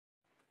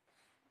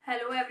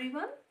Hello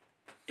everyone.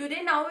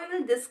 Today now we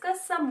will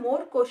discuss some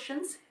more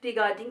questions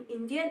regarding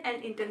Indian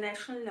and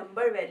international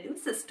number value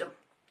system.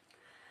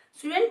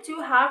 Students,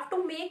 you have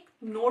to make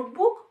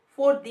notebook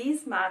for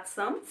these math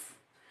sums.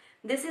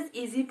 This is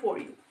easy for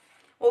you.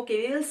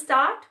 Okay, we will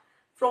start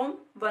from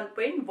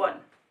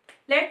 1.1.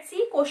 Let's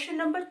see question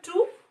number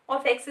 2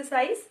 of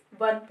exercise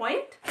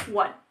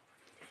 1.1.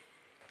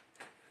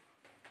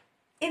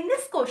 In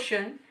this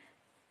question,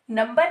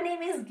 number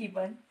name is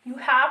given. You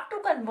have to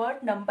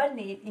convert number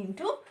name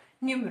into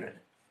numeral.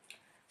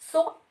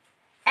 So,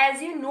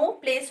 as you know,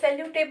 place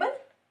value table,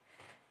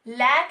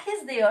 lakh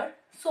is there.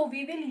 So,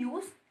 we will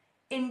use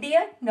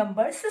Indian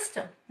number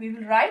system. We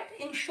will write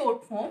in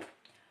short form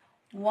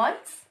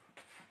ones,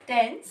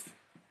 tens,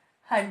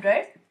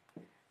 hundred,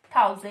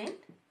 thousand,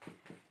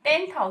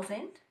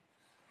 10,000,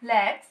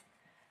 lakhs,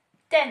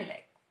 10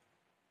 lakh,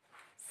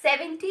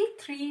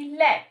 73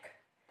 lakh.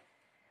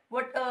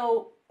 What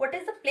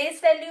is the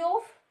place value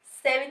of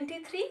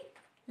 73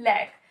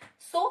 lakh?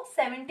 So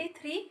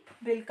 73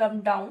 will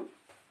come down.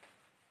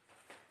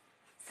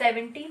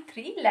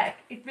 73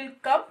 lakh. It will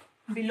come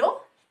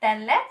below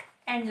 10 lakh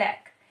and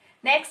lakh.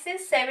 Next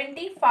is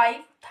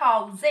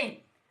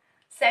 75,000.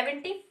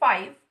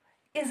 75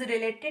 is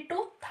related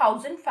to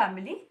 1000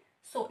 family.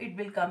 So it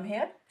will come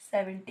here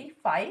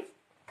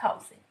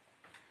 75,000.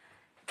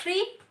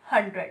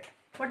 300.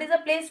 What is the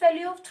place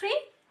value of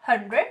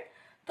 300?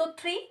 So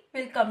 3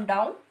 will come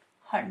down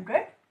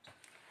 100.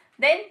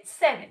 Then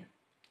 7.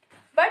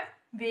 But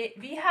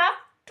we have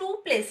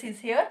two places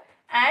here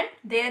and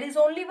there is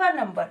only one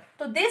number.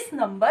 So this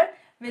number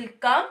will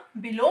come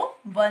below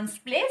ones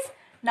place.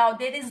 Now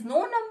there is no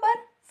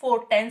number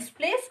for tens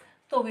place.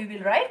 So we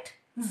will write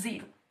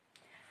 0.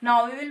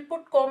 Now we will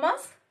put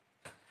commas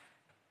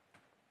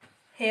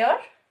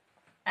here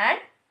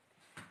and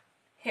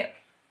here.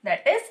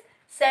 That is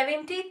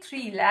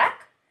 73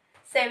 lakh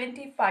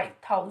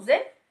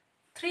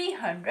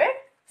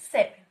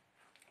 75,307.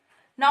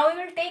 Now we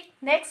will take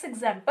next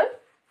example.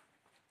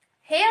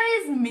 Here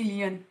is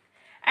million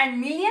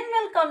and million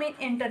will come in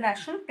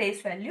international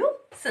place value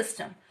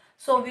system.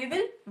 So we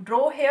will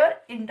draw here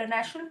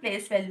international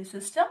place value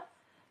system.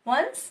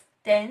 Ones,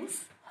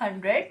 tens,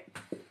 hundred,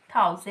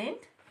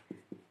 thousand,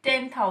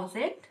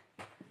 10,000,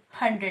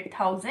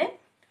 100,000,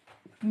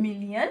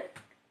 million,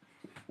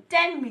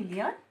 10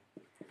 million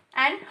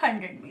and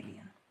 100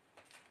 million.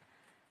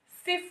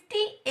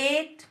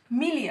 58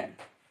 million.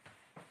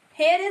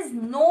 Here is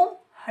no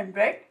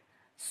 100.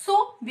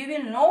 So we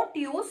will not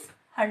use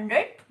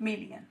 100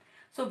 million.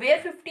 So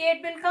where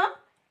 58 will come?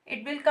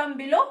 It will come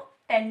below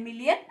 10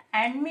 million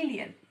and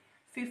million.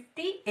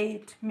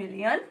 58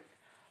 million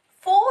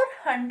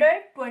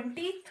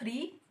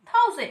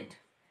 423,000.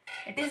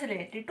 It is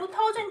related to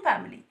 1000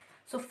 family.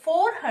 So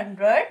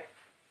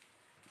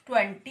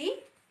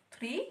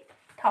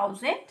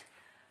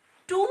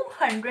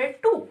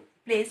 423,202.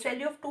 Place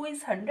value of 2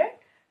 is 100.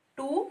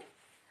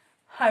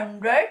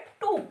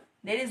 202.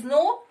 There is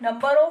no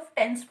number of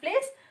tens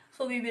place.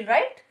 So we will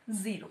write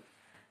 0.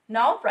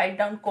 Now write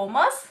down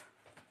commas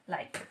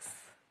like this.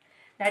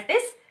 That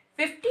is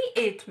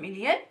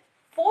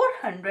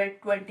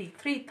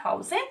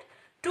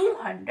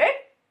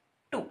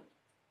 58,423,202.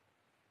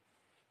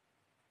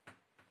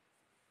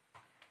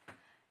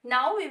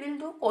 Now we will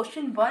do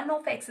question 1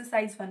 of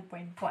exercise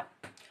 1.1.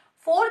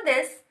 For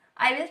this,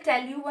 I will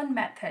tell you one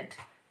method.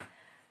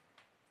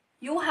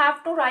 You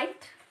have to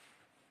write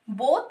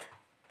both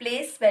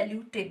place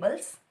value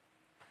tables,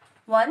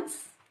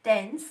 ones,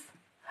 tens,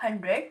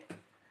 hundred,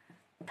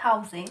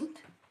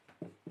 thousand,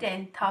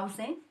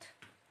 10,000,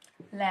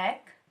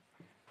 lakh,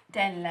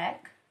 10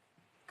 lakh,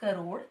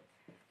 crore,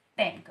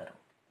 10 crore.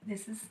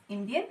 This is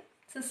Indian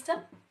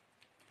system.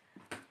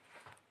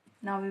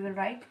 Now we will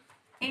write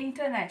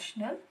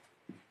international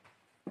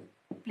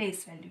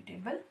place value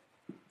table.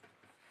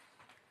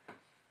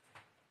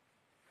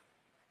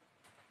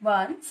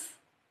 Ones,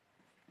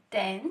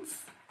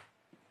 tens,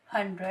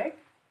 hundred,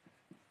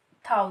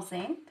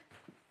 thousand,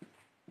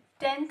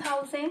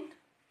 10,000,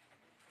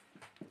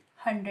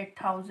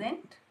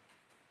 100,000,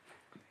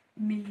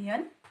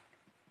 million,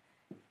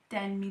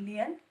 10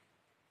 million,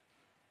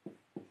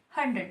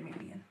 100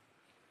 million.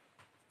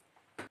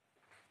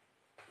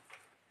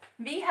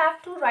 We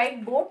have to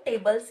write both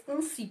tables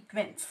in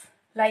sequence.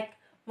 Like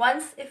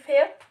ones if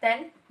here,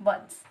 then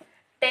ones.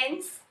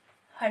 Tens,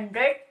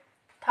 100,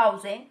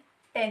 1000,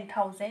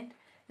 10,000,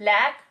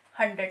 lakh,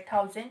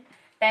 100,000,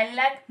 10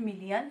 lakh,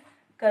 million,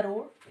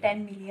 crore,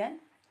 10 million,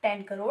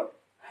 10 crore,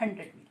 100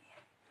 million.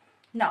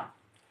 Now,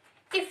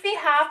 if we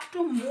have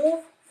to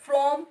move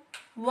from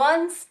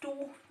ones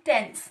to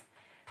tens,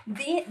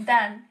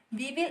 then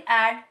we will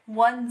add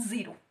 1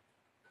 0.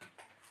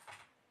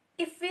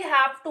 If we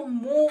have to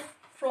move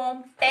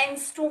from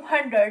tens to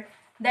 100,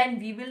 then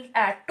we will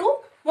add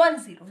to 1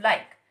 0,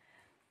 like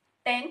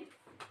 10,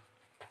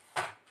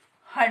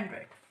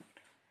 100.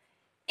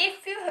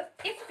 If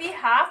we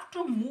have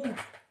to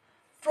move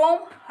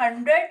from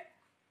 100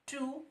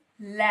 to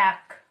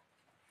lakh,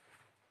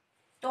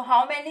 so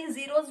how many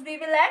zeros we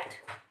will add?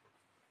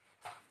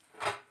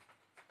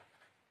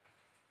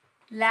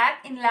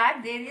 lakh, in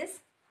lakh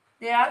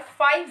there are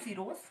 5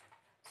 zeros.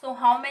 So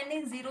how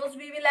many zeros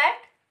we will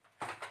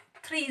add?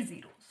 3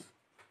 zeros.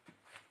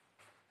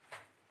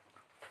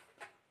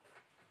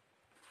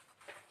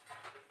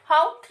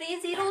 How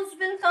 3 zeros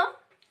will come?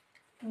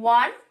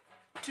 1,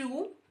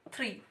 2,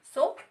 3.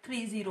 So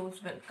 3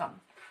 zeros will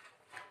come.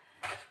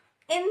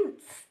 In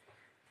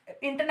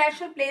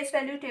international place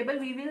value table,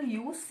 we will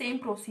use same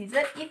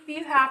procedure. If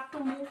we have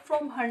to move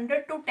from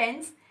 100 to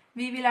tens,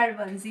 we will add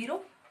 1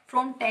 0.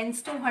 From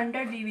tens to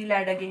 100, we will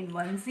add again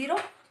 1 0.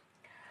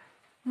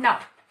 Now,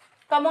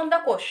 come on the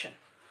question.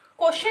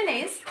 Question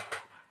is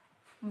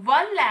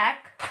 1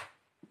 lakh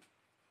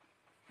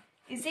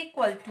is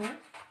equal to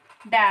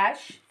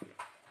dash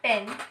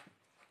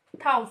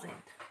 10,000.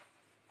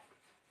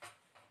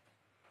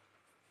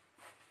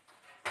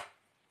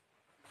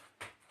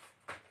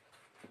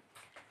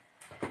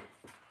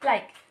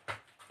 Like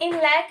in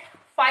lakh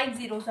 5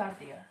 zeros are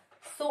there.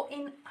 So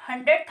in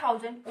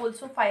 100,000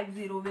 also 5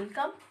 0 will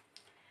come.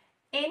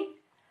 In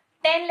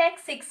 10 lakh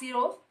 6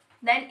 zeros,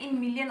 then in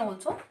million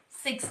also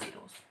 6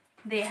 zeros.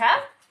 They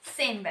have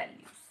same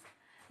values.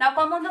 Now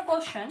come on the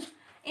question.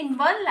 In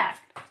 1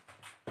 lakh,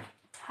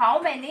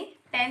 how many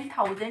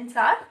 10,000s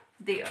are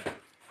there?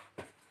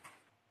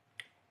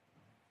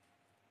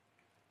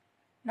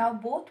 Now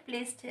both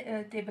place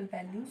table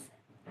values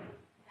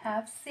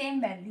have same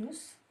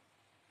values.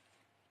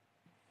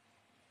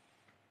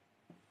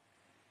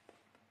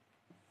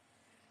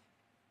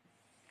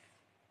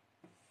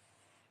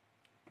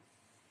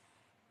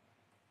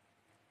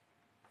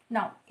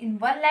 Now in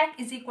 1 lakh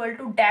is equal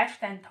to dash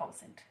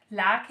 10,000.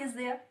 Lakh is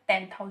there,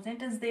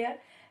 10,000 is there.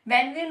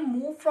 When we'll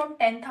move from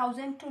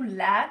 10,000 to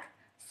lakh,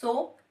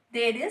 so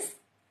there is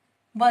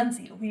 1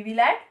 0. We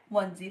will add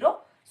 1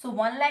 0. So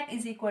 1 lakh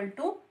is equal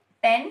to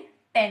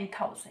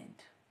 10,000.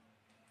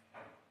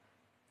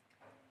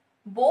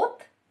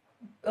 Both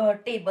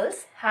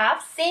tables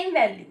have same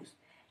values.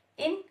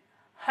 In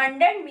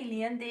 100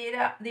 million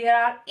there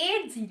are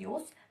 8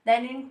 zeros.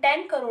 Then in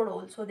 10 crore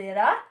also there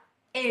are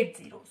 8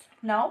 zeros.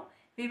 Now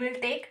we will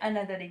take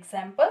another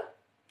example.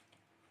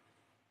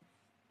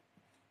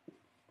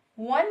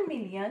 1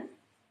 million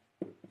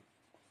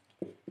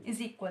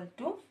is equal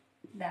to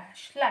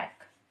dash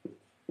lakh.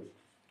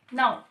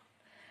 Now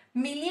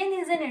million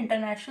is an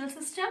international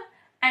system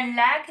and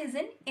lakh is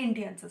an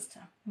Indian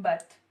system.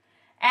 But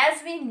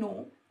as we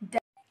know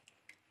that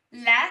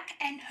lakh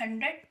and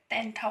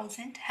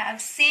 110,000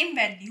 have same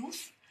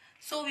values,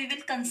 so we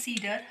will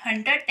consider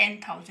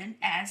 110,000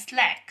 as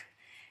lakh.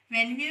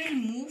 When we will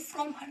move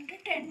from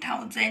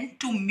 110,000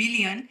 to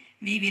million,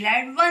 we will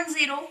add 1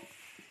 0.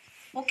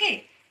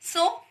 Okay,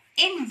 so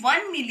in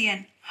 1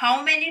 million,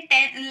 how many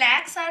 10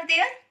 lakhs are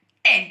there?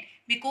 10,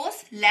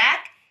 because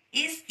lakh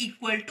is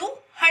equal to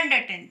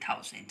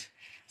 110,000.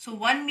 So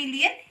 1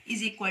 million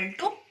is equal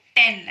to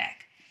 10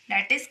 lakh.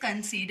 That is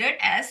considered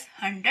as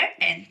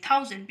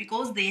 110,000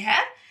 because they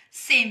have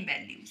same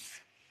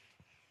values.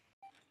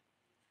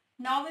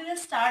 Now we will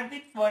start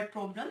with word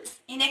problems.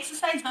 In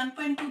exercise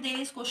 1.2 there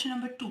is question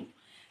number 2.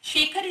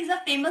 Shekhar is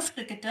a famous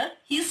cricketer.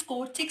 He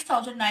scored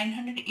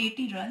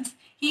 6,980 runs.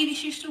 He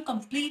wishes to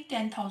complete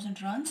 10,000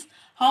 runs.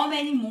 How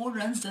many more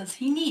runs does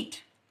he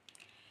need?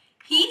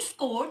 He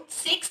scored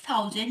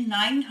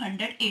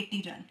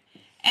 6,980 runs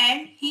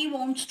and he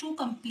wants to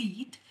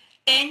complete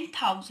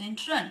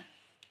 10,000 runs.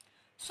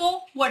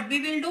 So what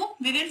we will do?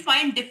 We will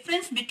find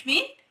difference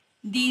between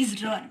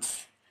these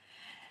runs.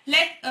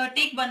 Let's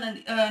take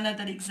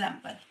another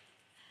example.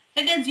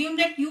 Let's assume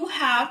that you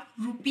have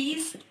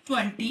rupees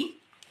 20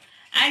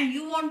 and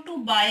you want to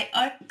buy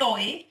a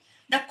toy.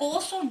 The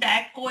cost of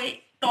that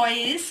toy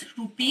is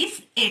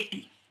rupees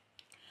 80.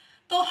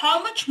 So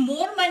how much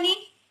more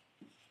money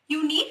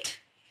you need?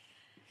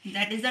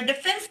 That is the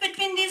difference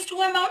between these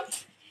two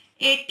amounts.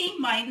 80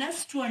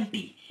 minus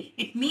 20.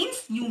 It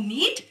means you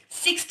need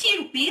 60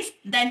 rupees,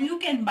 then you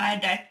can buy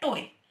that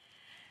toy.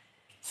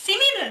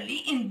 Similarly,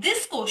 in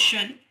this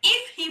question,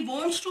 if he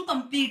wants to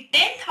complete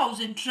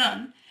 10,000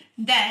 run,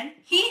 then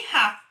he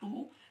have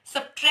to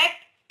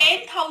subtract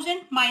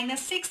 10,000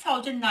 minus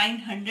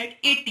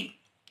 6,980.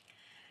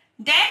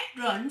 That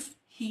runs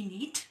he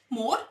needs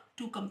more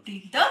to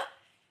complete the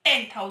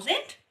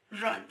 10,000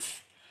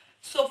 runs.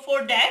 So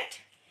for that,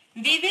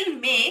 we will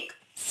make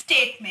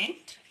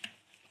statement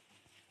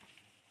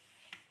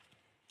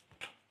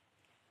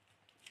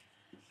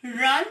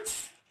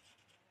runs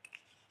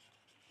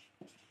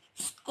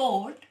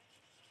scored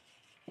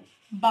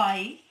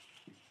by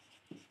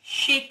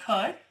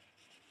Shekhar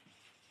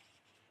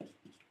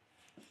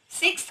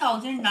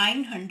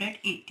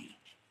 6,980.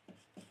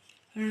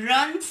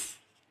 Runs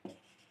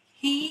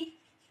he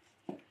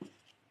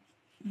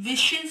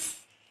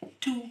wishes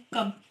to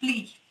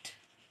complete.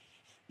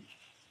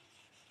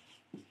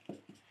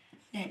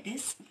 That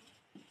is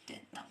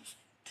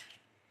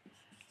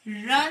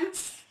 10,000.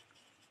 Runs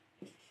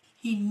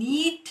he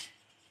need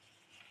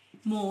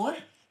more.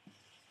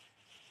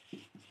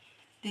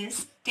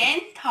 This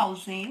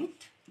 10,000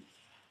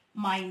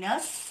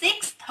 minus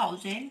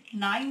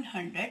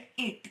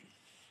 6,980.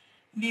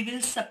 We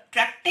will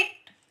subtract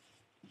it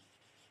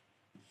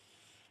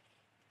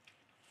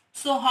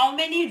So how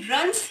many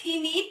runs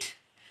he need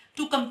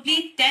to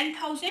complete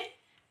 10,000?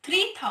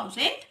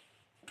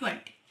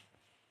 3020.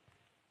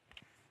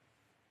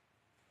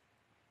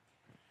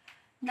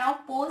 Now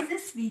pause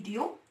this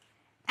video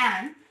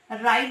and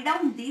write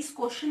down these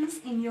questions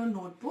in your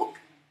notebook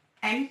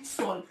and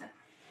solve them.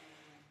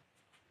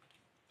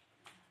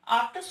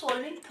 After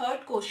solving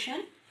third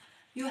question,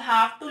 you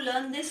have to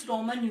learn this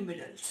Roman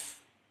numerals.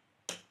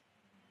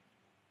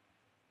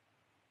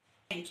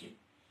 Thank you.